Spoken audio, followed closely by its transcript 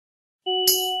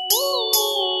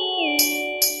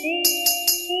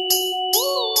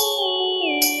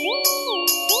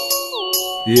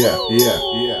Yeah.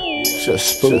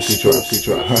 Just spooky drop.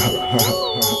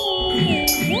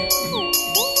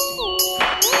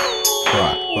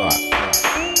 Right.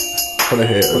 Pull it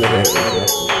here.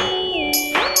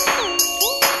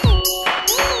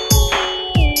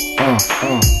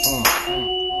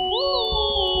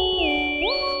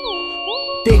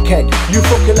 Dickhead, you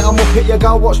fucking let 'em up it. Your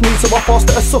girl watch me, so I forced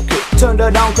her to suck it. Turned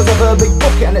her down cause of her big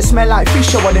bucket, and it smelled like fish,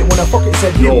 so I didn't wanna fuck it.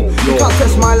 Said yo, you can't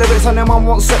test my lyrics, and them man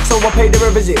want sex, so I paid her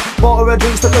a visit. Bought her a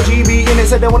drink, stuck a GB in it,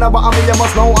 said they wanna buy me, you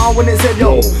must know how when it said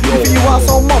yo. You think you are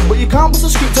so mob, but you can't bust a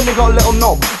script and they got a little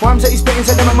knob. Rhymes that he's spitting,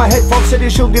 said them in my head, Fob said you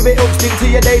should give it up, stick to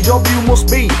your day job, you must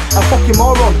be a fucking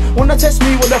moron. Wanna test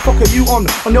me, what the fuck are you on?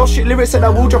 On your shit lyrics, said I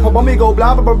will drop a bomb, go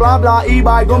blah blah blah blah,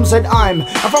 E-by gum, said I'm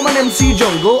from an MC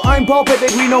jungle, I'm Paul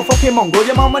Pitt, we no fucking mongrel.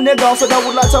 Your mum and your girl said I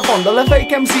would like to fondle a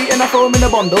fake MC and I throw him in a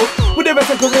bundle with the rest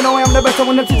cause you know I am the best. And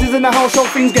when the titties in the house show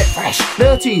things get fresh.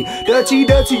 Dirty,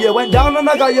 you went down on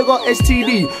a guy, you got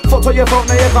STD. Fucked on your phone,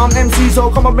 now you can't MC, so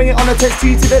come and bring it on a test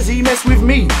T to the Z, mess with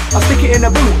me. I stick it in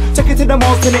a boot, take it to the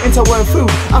malls, turn it into worm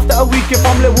food. After a week your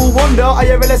family will wonder, are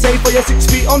you really safe for your 6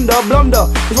 feet under? Blunder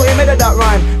is what you made of that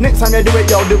rhyme. Next time you do it,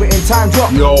 yo, do it in time,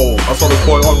 drop. Yo, I saw this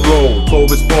boy on roll, told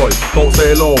this boy, don't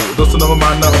say hello. Just another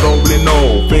man that I don't really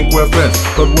know. Think we're friends,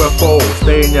 but we're foes,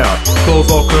 staying out.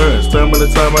 Close all curtains, turn by the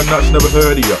time I not never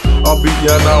heard of you. I'll beat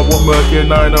you now, what murky,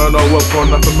 now I know what's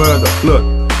gone up for murder. Look,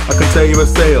 I can tell you a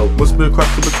sale, must be a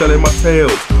crack to be telling my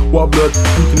tales. What blood,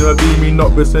 you can never be me,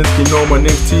 not Brzezinski, no, my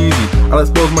name's Teasy. I'll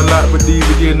expose my life with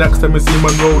DVD, next time you see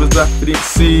my road is like they didn't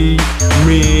see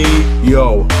me.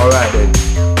 Yo, alright then.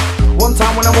 One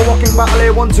time when I was walking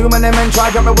battle, one too many men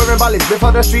tried jump me wearing valleys.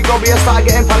 Before the street go be a start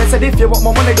getting palace. Said if you want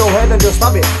more money go ahead and just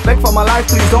have it. Beg for my life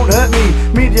please don't hurt me.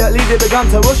 Immediately they began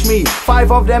to rush me.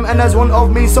 5 of them and there's 1 of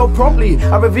me, so promptly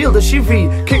I revealed the chivy.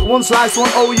 Kick 1 slice, 1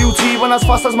 OUT. When as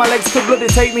fast as my legs could bloody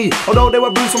take me. Although they were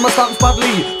bruised from my stance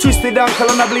badly. Twisted ankle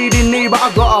and a bleeding knee, but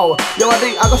I got out. Yo, I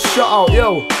think I got shot out,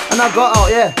 yo. And I got out,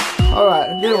 yeah.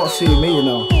 Alright, you don't want to see me, you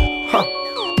know. Huh.